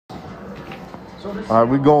All right,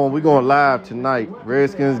 we going live tonight.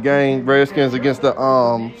 Redskins game. Redskins against the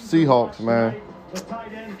Seahawks, man.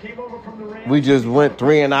 We just went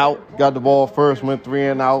 3 and out. Got the ball first, went 3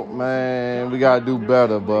 and out, man. We gotta do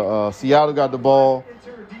better. But Seattle got the ball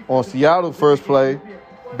on Seattle first play.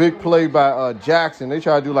 Big play by Jackson. They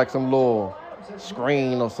try to do like some little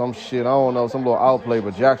screen or some shit. I don't know, some little outplay,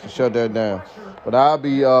 but Jackson shut that down. But I'll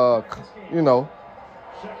be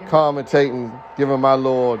commentating, giving my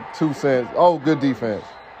little 2 cents. Oh, good defense.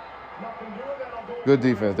 Good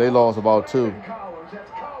defense. They lost about 2.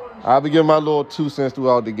 I'll be giving my little 2 cents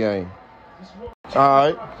throughout the game.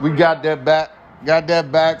 All right, we got that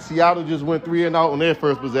back. Seattle just went 3 and out on their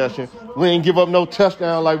first possession. We didn't give up no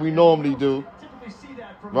touchdown like we normally do.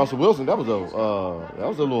 Russell Wilson, that was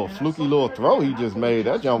a little fluky little throw he just made.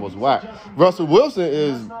 That jump was whack. Russell Wilson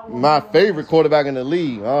is my favorite quarterback in the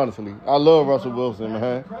league, honestly. I love Russell Wilson,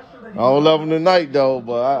 man. I don't love him tonight, though,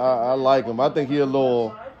 but I like him. I think he a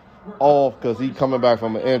little off because he coming back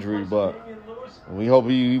from an injury, but we hope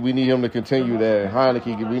we need him to continue that.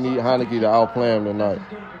 We need Heineke to outplay him tonight.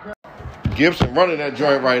 Gibson running that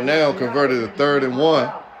joint right now, converted to 3rd and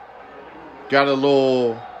 1.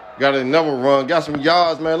 Got another run. Got some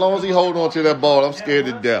yards, man. As long as he hold on to that ball, I'm scared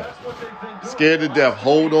to death. Scared to death.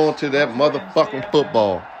 Hold on to that motherfucking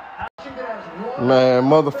football. Man,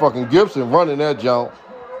 motherfucking Gibson running that jump.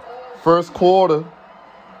 First quarter.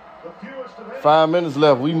 5 minutes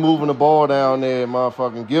left. We moving the ball down there.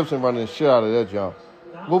 Motherfucking Gibson running the shit out of that jump.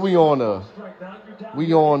 What we on?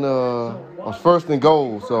 We on 1st and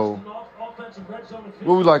goal. So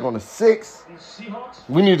what we like on the 6?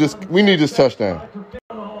 We need this touchdown.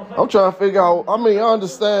 I'm trying to figure out. I mean, I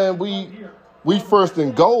understand we 1st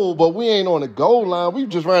and goal, but we ain't on the goal line. We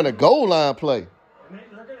just ran a goal line play.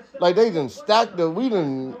 Like they done stacked we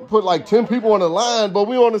done put like 10 people on the line, but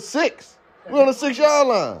we on the 6. We on the 6-yard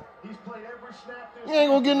line. You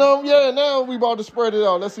ain't gonna get no. Yeah, now we about to spread it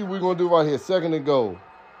out. Let's see what we're gonna do right here. 2nd and goal.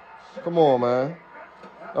 Come on, man.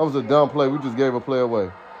 That was a dumb play. We just gave a play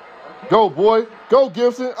away. Go, boy. Go,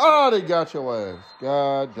 Gibson. Ah, they got your ass.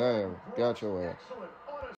 God damn. Got your ass.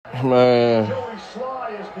 Man.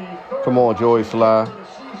 Come on, Joey Sly.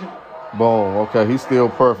 Boom. Okay, he's still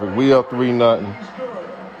perfect. We up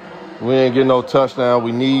 3-0. We ain't getting no touchdown.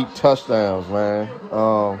 We need touchdowns, man.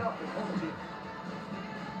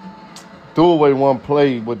 Threw away one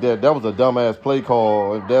play with that. That was a dumbass play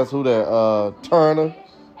call. If that's who that, Turner.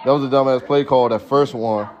 That was a dumbass play call, that first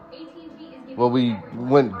one. But we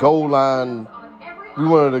went goal line. We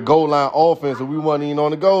wanted a goal line offense, and we wasn't even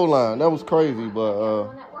on the goal line. That was crazy, but as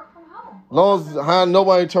long as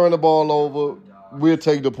nobody turn the ball over, we'll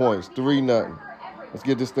take the points. 3-0. Let's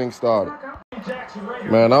get this thing started.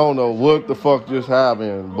 Man, I don't know what the fuck just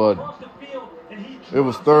happened, but it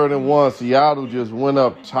was 3rd and 1. Seattle just went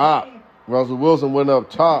up top. Russell Wilson went up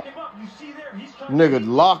top. Nigga,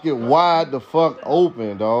 lock it wide the fuck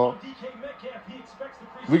open, dog.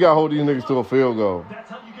 We got to hold these niggas to a field goal.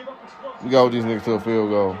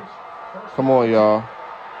 Come on, y'all.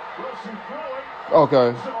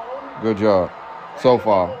 Okay. Good job. So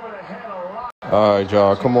far. All right,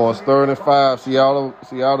 y'all. Come on. It's 3rd and 5.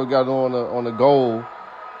 Seattle got on the goal.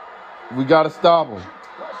 We got to stop them.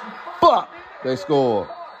 Fuck. They scored.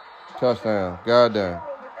 Touchdown. Goddamn.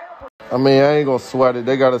 I mean, I ain't going to sweat it.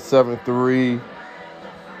 They got a 7-3.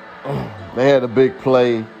 They had a big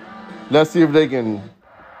play. Let's see if they can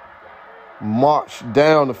march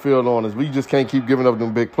down the field on us. We just can't keep giving up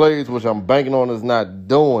them big plays, which I'm banking on us not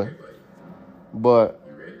doing. But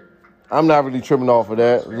I'm not really tripping off of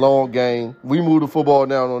that. Long game. We moved the football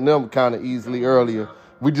down on them kind of easily earlier.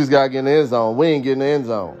 We just got to get in the end zone. We ain't getting in the end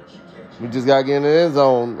zone. We just got to get in the end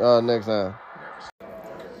zone next time.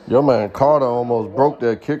 Your man Carter almost broke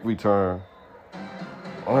that kick return.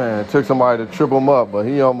 Man, it took somebody to trip him up, but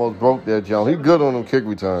he almost broke that jump. He good on them kick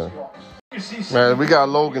returns. Man, we got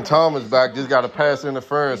Logan Thomas back. Just got a pass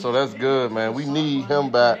interference, so that's good, man. We need him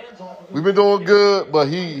back. We've been doing good, but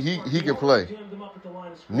he can play.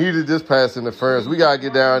 Needed this pass interference. We got to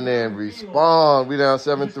get down there and respond. We down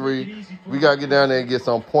 7-3. We got to get down there and get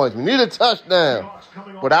some points. We need a touchdown.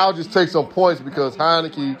 But I'll just take some points because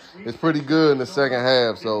Heineke is pretty good in the second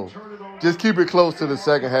half. So just keep it close to the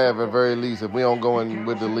second half at very least if we don't go in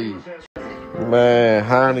with the lead. Man,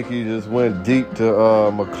 Heineke just went deep to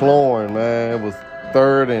McLaurin, man. It was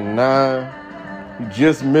 3rd and 9. He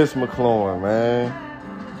just missed McLaurin, man.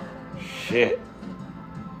 Shit.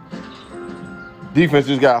 Defense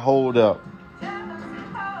just got hold up.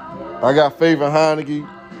 I got faith in Heineke.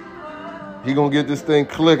 He going to get this thing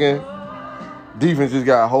clicking. Defense just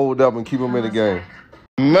got hold up and keep him in the game.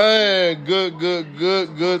 Man, good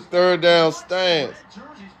 3rd down stance.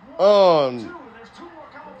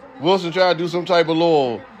 Wilson tried to do some type of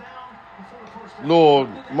little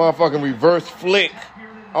motherfucking reverse flick.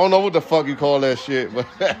 I don't know what the fuck you call that shit, but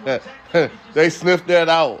they sniffed that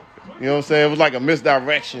out. You know what I'm saying? It was like a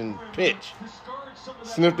misdirection pitch.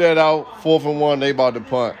 Sniffed that out. 4th and 1. They about to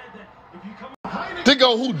punt. They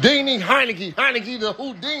go Houdini, Heineke the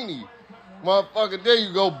Houdini. Motherfucker, there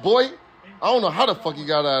you go, boy. I don't know how the fuck he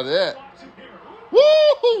got out of that.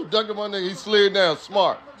 Woo-hoo! Ducked him on there. He slid down.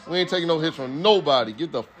 Smart. We ain't taking no hits from nobody.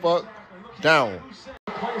 Get the fuck down.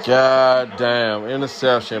 God damn.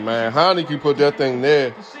 Interception, man. Heineke put that thing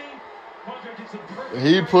there.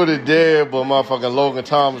 He put it there, but motherfucking Logan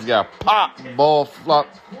Thomas got popped. Ball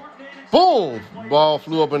flopped. Boom! Ball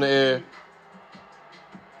flew up in the air.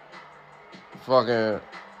 Fucking.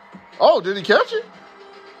 Oh, did he catch it?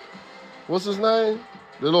 What's his name?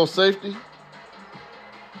 The little safety?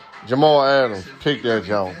 Jamal Adams picked that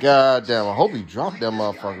jump. God damn, I hope he dropped that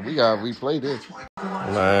motherfucker. We gotta replay this.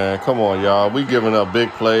 Man, come on, y'all. We giving up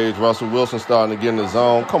big plays. Russell Wilson starting to get in the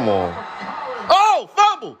zone. Come on. Oh,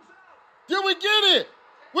 fumble! Did we get it?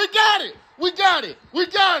 We got it! We got it! We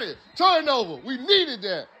got it! Turnover. We needed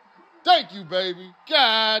that. Thank you, baby.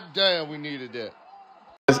 God damn, we needed that.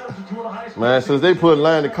 Man, since they put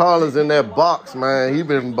Landon Collins in that box, man, he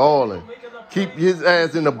been balling. Keep his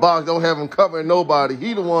ass in the box. Don't have him covering nobody.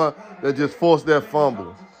 He the one that just forced that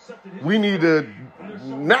fumble. We need to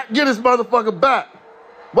not get this motherfucker back.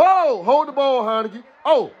 Whoa, hold the ball, Heineke.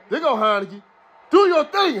 Oh, there go Heineke. Do your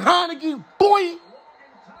thing, Heineke, boy.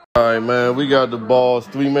 All right, man, we got the balls.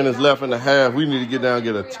 3 minutes left in the half. We need to get down and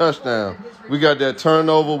get a touchdown. We got that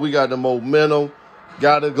turnover. We got the momentum.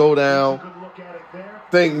 Got to go down.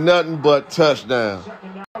 Think nothing but touchdown.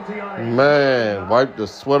 Man, wipe the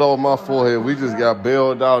sweat off my forehead. We just got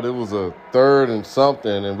bailed out. It was a 3rd and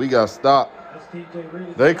something, and we got stopped.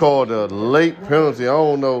 They called a late penalty. I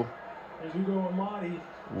don't know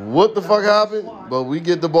what the fuck happened, but we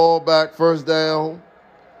get the ball back, 1st down.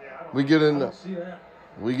 We get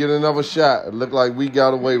another shot. It looked like we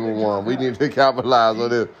got away with one. We need to capitalize on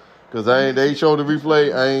this because they showed the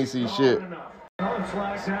replay. I ain't see shit.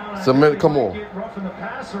 Submit, come on.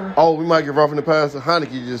 Oh, we might get rough in the passer.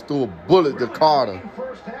 Heineke just threw a bullet to Carter.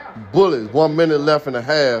 Bullet. 1 minute left in the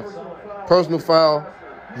half. Personal foul.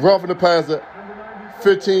 Rough in the passer.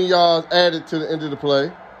 15 yards added to the end of the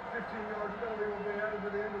play.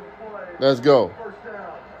 Let's go.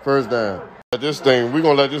 1st down. This thing, we're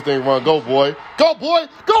going to let this thing run. Go, boy. Go, boy.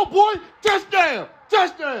 Go, boy. Touchdown.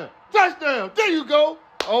 Touchdown. Touchdown. There you go.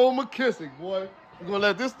 Oh, McKissick, boy. We're going to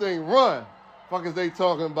let this thing run. Fuck is they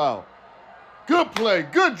talking about? Good play.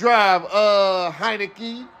 Good drive.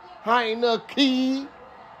 Heineke.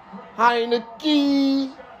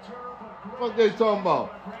 Fuck they talking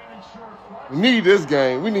about? We need this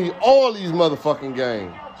game. We need all these motherfucking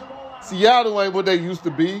games. Seattle ain't what they used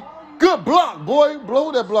to be. Good block, boy. Blow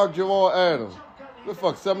that block, Jamal Adams. Good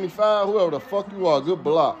fuck, 75, whoever the fuck you are. Good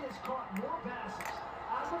block.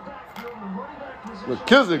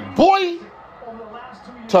 McKissick, boy.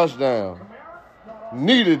 Touchdown.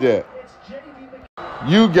 Needed that.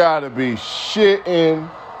 You gotta be shitting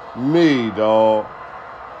me, dog.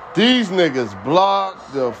 These niggas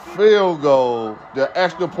blocked the field goal, the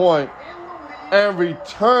extra point, and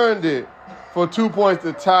returned it for 2 points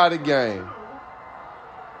to tie the game.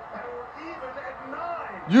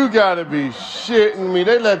 You gotta be shitting me.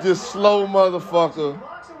 They let this slow motherfucker.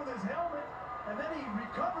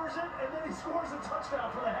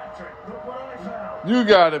 You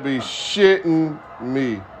gotta be shitting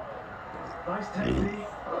me. Nice technique.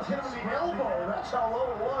 Hit him in the elbow. That's how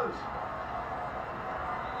low it was.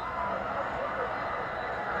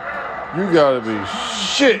 You gotta be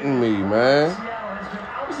shitting me, man.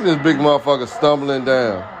 Look at this big motherfucker stumbling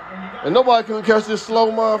down. And nobody can catch this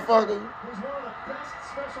slow motherfucker.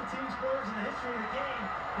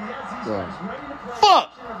 Fuck!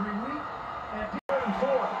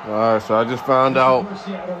 All right, so I just found out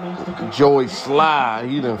Joey Sly,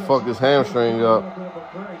 he done fucked his hamstring up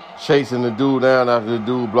chasing the dude down after the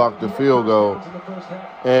dude blocked the field goal.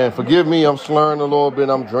 And forgive me, I'm slurring a little bit.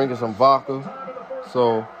 I'm drinking some vodka.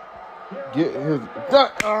 So, get his...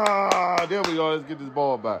 there we go. Let's get this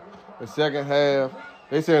ball back. The second half,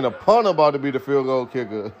 they saying the punter about to be the field goal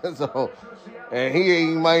kicker. So, and he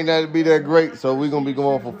might not be that great, so we're going to be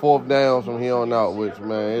going for 4th downs from here on out, which,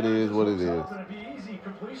 man, it is what it is.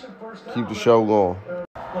 Keep the show going.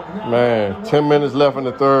 Man, 10 minutes left in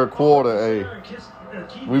the 3rd quarter, hey.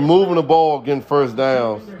 We moving the ball, getting 1st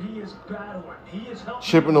downs.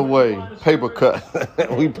 Chipping away. Paper cut.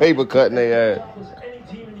 We paper cutting their ass.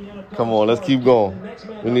 Come on, let's keep going.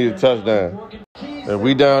 We need a touchdown. And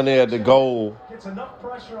we down there at the goal.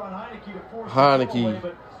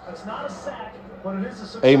 Heineke.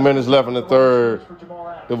 8 minutes left in the third.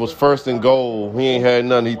 It was first and goal. He ain't had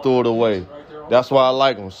nothing. He threw it away. That's why I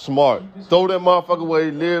like him. Smart. Throw that motherfucker away.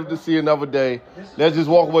 Live to see another day. Let's just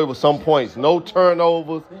walk away with some points. No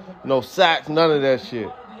turnovers. No sacks. None of that shit.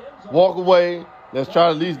 Walk away. Let's try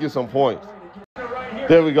to at least get some points.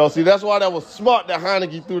 There we go. See, that's why that was smart that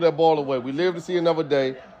Heineke threw that ball away. We live to see another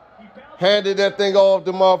day. Handed that thing off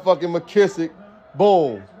to motherfucking McKissick.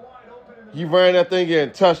 Boom. He ran that thing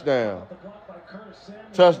in. Touchdown.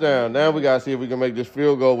 Touchdown. Now we got to see if we can make this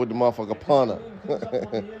field goal with the motherfucker punter.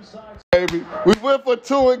 Baby. We went for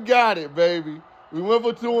 2 and got it, baby. We went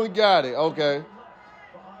for 2 and got it. Okay.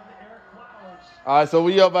 All right, so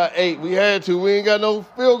we up by 8. We had to. We ain't got no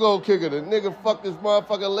field goal kicker. The nigga fucked this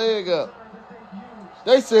motherfucking leg up.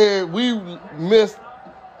 They said we missed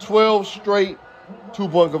 12 straight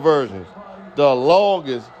 2-point conversions. The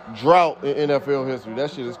longest drought in NFL history.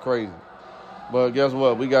 That shit is crazy. But guess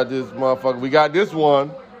what? We got this motherfucker. We got this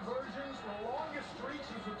one.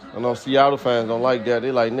 I know Seattle fans don't like that.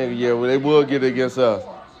 They like, nigga, yeah, well, they will get it against us.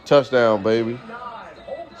 Touchdown, baby.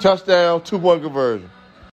 Touchdown, 2-point conversion.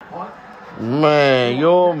 Man,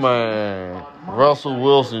 yo, man. Russell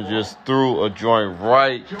Wilson just threw a joint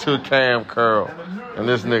right to Cam Curl. And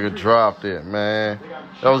this nigga dropped it, man.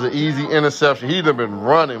 That was an easy interception. He'd have been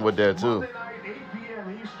running with that, too.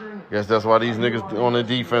 Guess that's why these niggas on the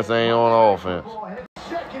defense ain't on offense.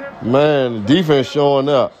 Man, the defense showing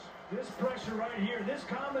up.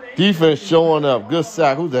 Defense showing up. Good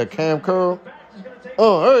sack. Who's that, Cam Curl?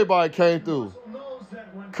 Oh, everybody came through.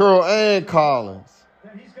 Curl and Collins.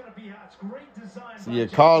 So yeah,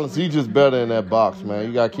 Collins, he just better in that box, man.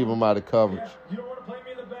 You got to keep him out of coverage.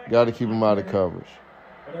 Got to keep him out of coverage.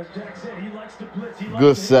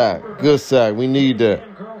 Good sack. Good sack. We need that.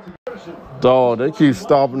 Dog, they keep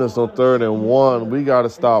stopping us on 3rd and 1. We got to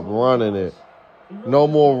stop running it. No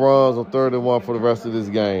more runs on 3rd and 1 for the rest of this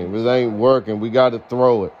game. It ain't working. We got to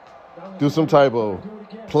throw it. Do some type of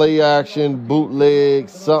play action, bootleg,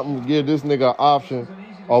 something. Give this nigga an option.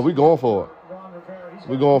 Oh, we going for it.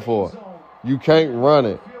 We going for it. You can't run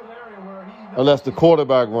it unless the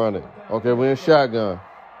quarterback run it. Okay, we're in shotgun.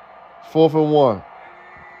 4th and 1.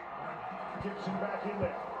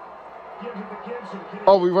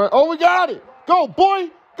 Oh, we run. Oh, we got it. Go, boy.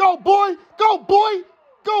 Go, boy. Go, boy.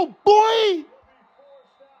 Go, boy.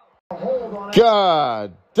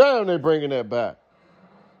 God damn, they bringing that back.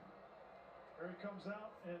 Here he comes out,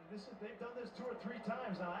 and they've done this 2 or 3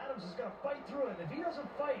 times now. Adams is going to fight through it. If he doesn't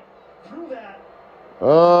fight through that, he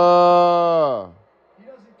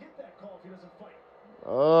doesn't get that call if he doesn't fight.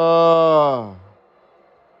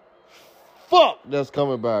 Fuck, that's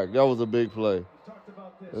coming back. That was a big play.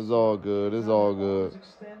 It's all good. It's all good.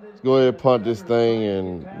 Let's go ahead and punt this thing,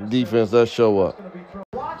 and defense, let's show up.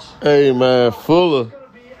 Hey, man, Fuller.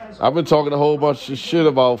 I've been talking a whole bunch of shit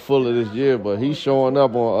about Fuller this year, but he's showing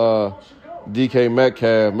up on DK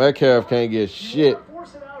Metcalf. Metcalf can't get shit.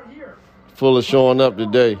 Fuller showing up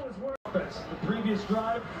today.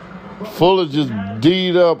 Fuller just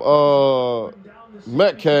D'd up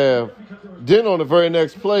Metcalf. Then on the very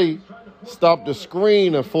next play, stopped the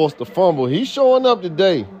screen and forced the fumble. He's showing up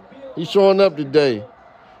today. He's showing up today.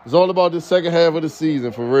 It's all about the second half of the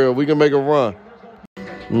season, for real. We can make a run.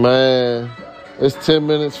 Man, it's 10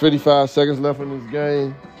 minutes, 55 seconds left in this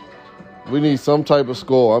game. We need some type of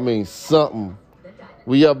score. I mean, something.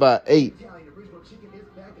 We up by 8.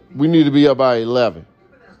 We need to be up by 11.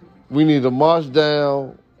 We need to march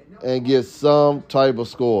down and get some type of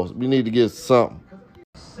scores. We need to get something.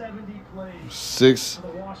 6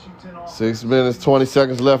 minutes, 20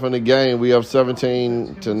 seconds left in the game. We up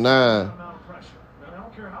 17-9.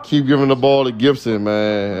 Keep giving the ball to Gibson,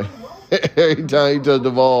 man. Every time he touches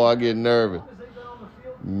the ball, I get nervous.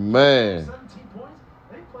 Man.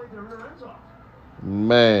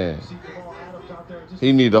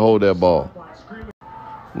 He need to hold that ball.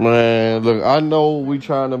 Man, look, I know we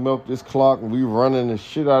trying to milk this clock and we running the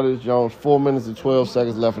shit out of this Jones. 4 minutes and 12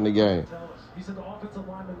 seconds left in the game.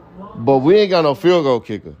 But we ain't got no field goal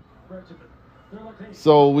kicker.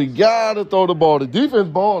 So we got to throw the ball. The defense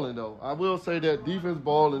balling, though. I will say that defense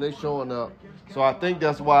balling, they showing up. So I think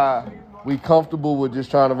that's why we comfortable with just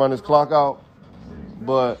trying to run this clock out.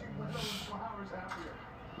 But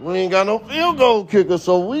we ain't got no field goal kicker,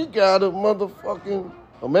 so we got to motherfucking...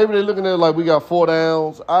 Or maybe they're looking at it like we got 4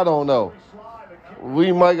 downs. I don't know.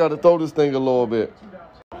 We might got to throw this thing a little bit.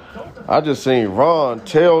 I just seen Ron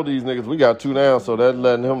tell these niggas we got 2 downs, so that's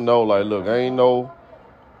letting him know, like, look, I ain't no...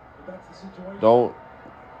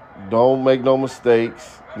 Don't make no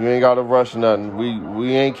mistakes. You ain't got to rush nothing.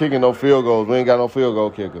 We ain't kicking no field goals. We ain't got no field goal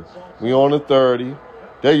kickers. We on the 30.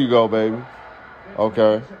 There you go, baby.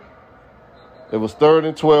 Okay. It was 3rd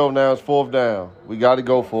and 12. Now it's 4th down. We got to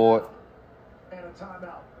go for it.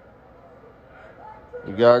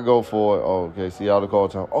 We got to go for it. Oh, okay. Seattle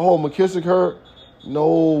called time. Oh, McKissick hurt?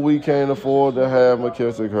 No, we can't afford to have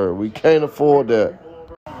McKissick hurt. We can't afford that.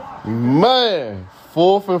 Man,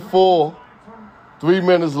 4th and 4. 3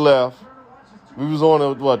 minutes left. We was on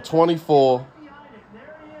a, 24.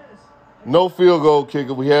 No field goal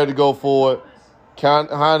kicker. We had to go for it.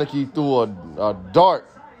 Heineke threw a dart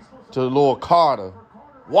to Lord Carter.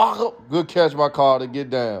 Walk up. Good catch by Carter. Get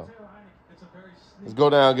down. Let's go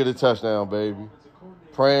down and get a touchdown, baby.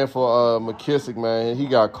 Praying for McKissick, man. He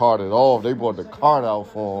got carted off. They brought the cart out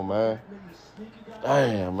for him, man.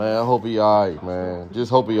 Damn, man. I hope he all right, man.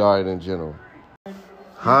 Just hope he all right in general.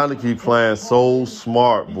 Heineke playing so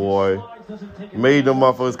smart, boy. Made them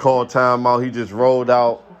motherfuckers call timeout. He just rolled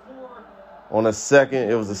out on a second.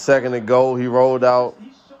 It was a second to go. He rolled out.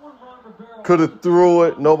 Could have threw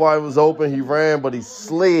it. Nobody was open. He ran, but he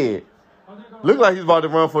slid. Looked like he was about to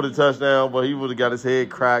run for the touchdown, but he would have got his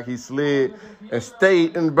head cracked. He slid and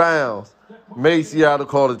stayed in bounds. Made Seattle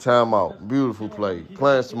call the timeout. Beautiful play.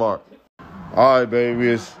 Playing smart. All right, baby.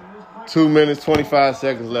 It's 2 minutes, 25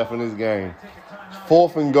 seconds left in this game.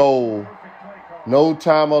 4th and goal. No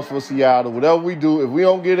timeouts for Seattle. Whatever we do, if we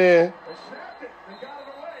don't get in,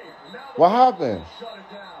 what happened?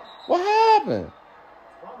 What happened?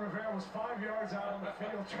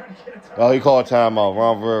 Oh, he called timeout.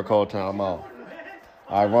 Ron Rivera called timeout.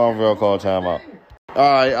 All right, Ron Rivera called timeout.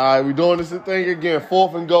 All right. We doing this thing again.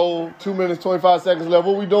 4th and goal. 2 minutes, 25 seconds left.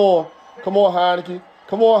 What we doing? Come on, Heineke.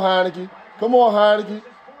 Come on, Heineke. Come on, Heineke.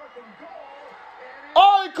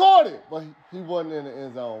 Oh, he caught it. But he wasn't in the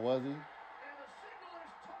end zone, was he?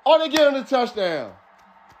 Oh, they get him the touchdown.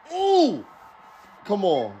 Ooh. Come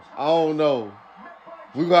on. I don't know.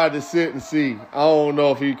 We got to sit and see. I don't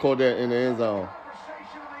know if he caught that in the end zone.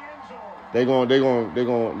 They going.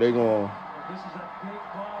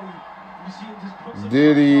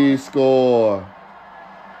 Did he score?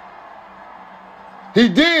 He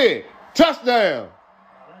did. Touchdown.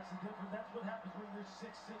 That's what happens when you're 6'6",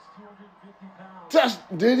 250 pounds.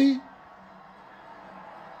 Did he?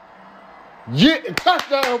 Yeah,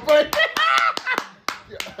 touchdown, baby.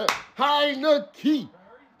 Heineke.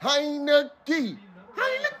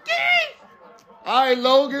 All right,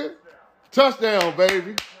 Logan. Touchdown,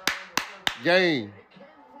 baby. Game.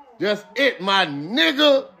 That's it, my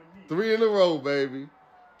nigga. 3 in a row, baby.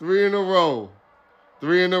 3 in a row.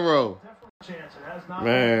 3 in a row.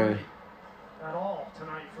 Man.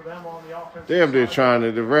 Damn, they're trying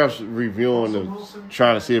to, the refs reviewing the,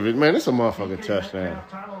 trying to see if it, man, it's a motherfucking touchdown.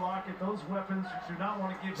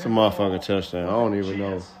 It's a motherfucking touchdown. I don't even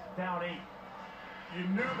know.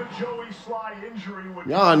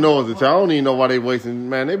 Y'all know it's a touchdown. I don't even know why they wasting,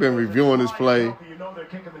 man, they've been reviewing this play.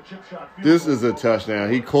 This is a touchdown.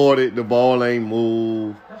 He caught it. The ball ain't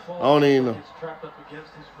moved. I don't even know.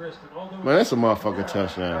 Man, that's a motherfucking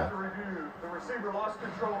touchdown.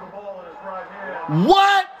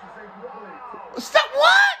 What? Stop,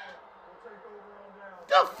 what?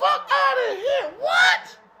 The fuck out of here.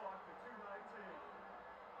 What?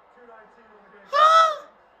 Huh?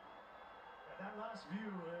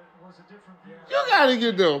 You gotta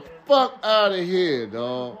get the fuck out of here,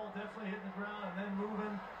 dog.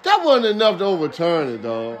 That wasn't enough to overturn it,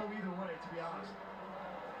 dog.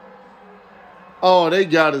 Oh, they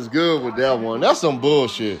got us good with that one. That's some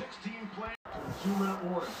bullshit.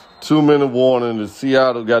 2-minute warning. The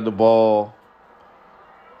Seattle got the ball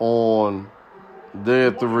on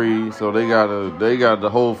their 3, so they got the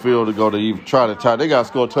whole field to go to even try to tie. They got to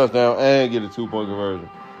score a touchdown and get a 2-point conversion.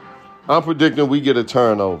 I'm predicting we get a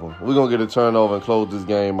turnover. We're going to get a turnover and close this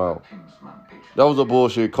game out. That was a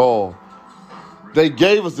bullshit call. They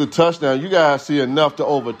gave us the touchdown. You guys see enough to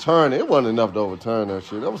overturn it. It wasn't enough to overturn that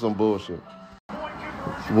shit. That was some bullshit.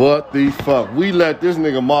 What the fuck? We let this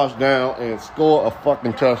nigga march down and score a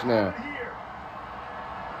fucking touchdown.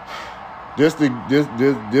 This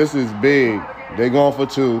is big. They going for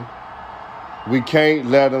 2. We can't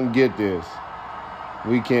let them get this.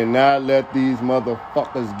 We cannot let these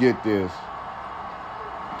motherfuckers get this.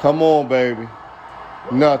 Come on, baby.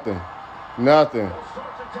 Nothing.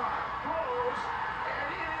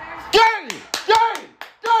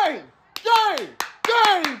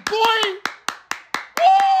 Game, boy.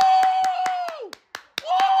 Woo!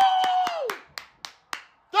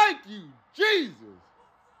 Thank you, Jesus.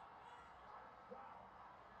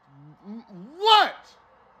 What?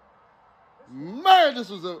 Man, this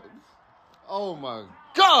was a, oh my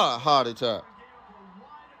God, heart attack.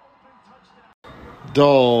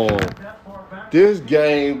 Dog. This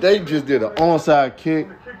game, they just did an onside kick.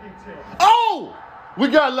 Oh! We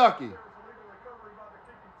got lucky.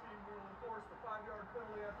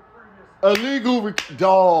 Illegal,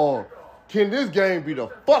 dog. Can this game be the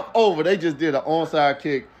fuck over? They just did an onside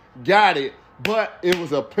kick. Got it. But it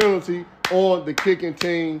was a penalty on the kicking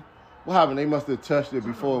team. What happened? They must have touched it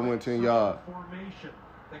before it went 10 yards.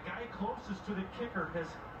 The guy closest to the kicker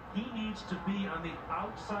he needs to be on the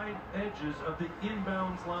outside edges of the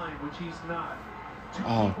inbounds line, which he's not.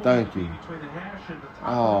 Oh, thank you.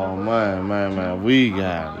 Oh, man. We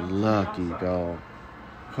got lucky, dog.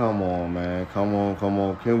 Come on, man. Come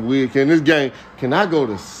on. Can this game, can I go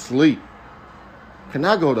to sleep? Can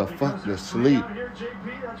I go to fuck to sleep?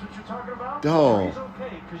 Dog.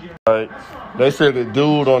 Right. They said the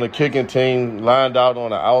dude on the kicking team lined out on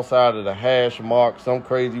the outside of the hash mark, some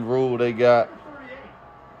crazy rule they got.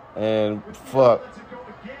 And fuck,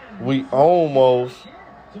 we almost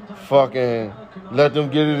fucking let them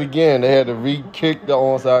get it again. They had to re-kick the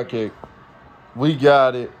onside kick. We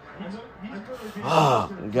got it.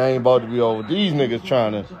 The game about to be over. These niggas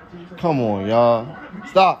trying to, come on, y'all.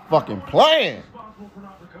 Stop fucking playing.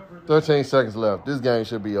 13 seconds left. This game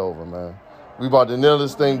should be over, man. We about to nail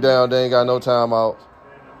this thing down. They ain't got no timeouts.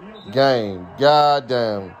 Game.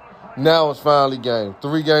 Goddamn. Now it's finally game.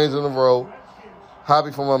 3 games in a row.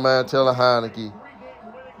 Happy for my man Taylor Heineke.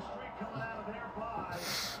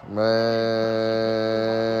 Man,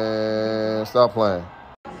 stop playing.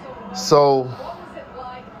 So,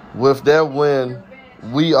 with that win,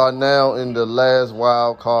 we are now in the last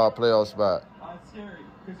wild card playoff spot.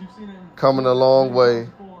 Coming a long way.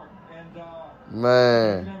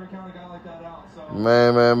 Man.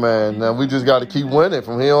 Now we just got to keep winning.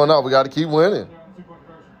 From here on out, we got to keep winning.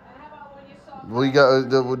 We got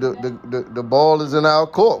the ball is in our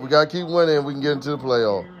court. We got to keep winning and we can get into the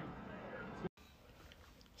playoff.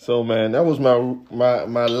 So, man, that was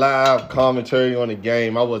my live commentary on the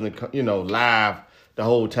game. I wasn't, live the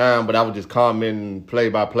whole time, but I was just commenting play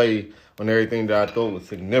by play on everything that I thought was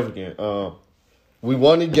significant. We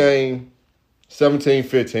won the game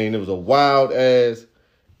 17-15. It was a wild ass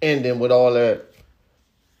ending with all that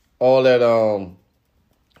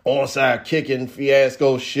onside kicking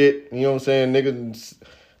fiasco shit. You know what I'm saying? Niggas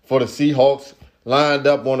for the Seahawks lined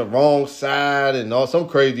up on the wrong side and all some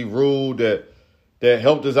crazy rule that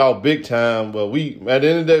helped us out big time. But we, at the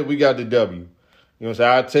end of the day, we got the W. You know what I'm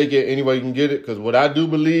saying? I take it any way you can get it because what I do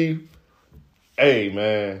believe, hey,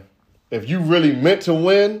 man, if you really meant to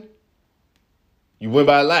win, you win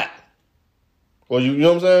by a lot. Or you know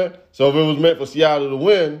what I'm saying? So if it was meant for Seattle to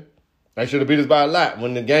win, they should have beat us by a lot.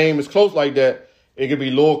 When the game is close like that, it could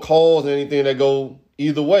be lower calls and anything that go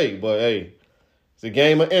either way. But, hey, it's a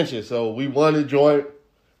game of inches. So we won the joint.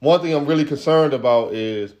 One thing I'm really concerned about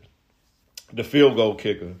is the field goal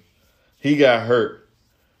kicker. He got hurt.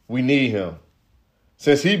 We need him.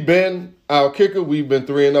 Since he been our kicker, we've been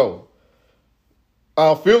 3-0.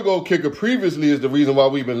 Our field goal kicker previously is the reason why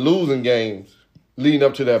we've been losing games leading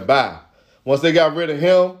up to that bye. Once they got rid of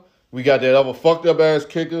him, we got that other fucked up ass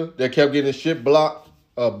kicker that kept getting his shit blocked,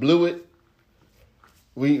 blew it.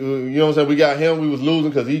 You know what I'm saying? We got him. We was losing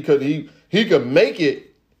because he could make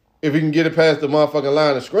it if he can get it past the motherfucking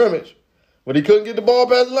line of scrimmage, but he couldn't get the ball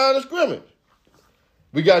past the line of scrimmage.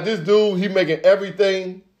 We got this dude. He making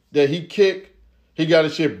everything that he kicked. He got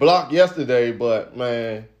his shit blocked yesterday, but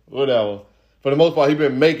man, whatever. For the most part, he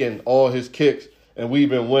been making all his kicks, and we've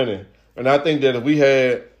been winning. And I think that if we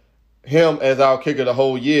had him as our kicker the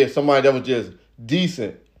whole year, somebody that was just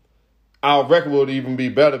decent, our record would even be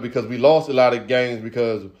better because we lost a lot of games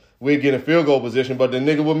because we're getting field goal position, but the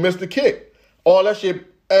nigga would miss the kick. All that shit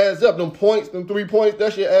adds up. Them points, them 3 points,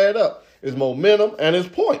 that shit add up. It's momentum and it's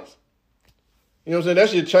points. You know what I'm saying? That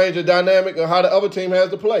shit change the dynamic of how the other team has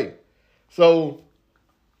to play. So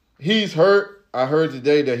he's hurt. I heard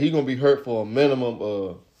today that he's going to be hurt for a minimum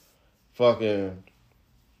of fucking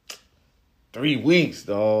 3 weeks,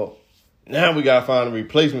 dog. Now we got to find a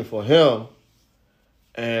replacement for him.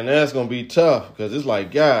 And that's going to be tough because it's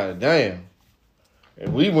like, God damn.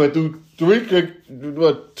 And we went through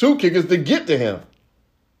 2 kickers to get to him.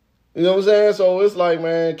 You know what I'm saying? So it's like,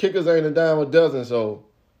 man, kickers ain't a dime a dozen. So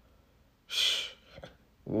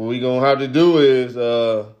what we going to have to do is,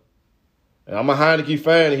 and I'm a Heineke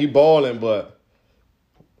fan and he balling, but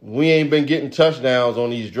we ain't been getting touchdowns on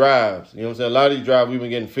these drives. You know what I'm saying? A lot of these drives, we've been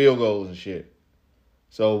getting field goals and shit.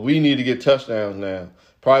 So we need to get touchdowns now.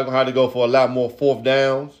 Probably going to have to go for a lot more 4th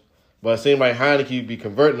downs. But it seems like Heineke be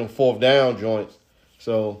converting them 4th down joints.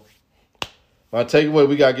 So my takeaway,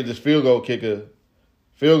 we got to get this field goal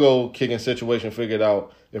kicking situation figured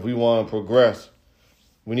out if we want to progress.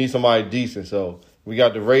 We need somebody decent. So We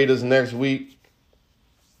got the Raiders next week.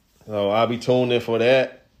 So I'll be tuned in for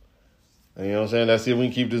that. And you know what I'm saying? Let's see if we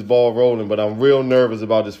can keep this ball rolling. But I'm real nervous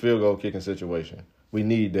about this field goal kicking situation. We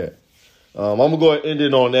need that. I'm going to go ahead and end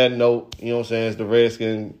it on that note. You know what I'm saying? It's the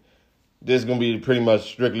Redskin. This is going to be pretty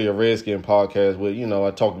much strictly a Redskin podcast with,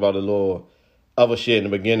 I talked about a little other shit in the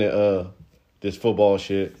beginning of this football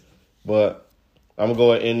shit. But I'm going to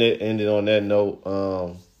go ahead and end it on that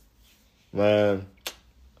note. Man,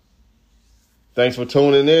 thanks for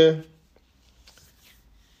tuning in.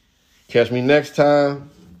 Catch me next time.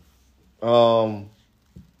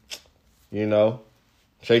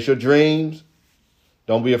 Chase your dreams.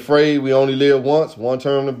 Don't be afraid. We only live once. One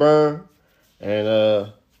term to burn.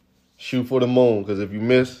 And shoot for the moon. Because if you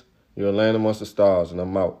miss, you'll land amongst the stars. And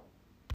I'm out.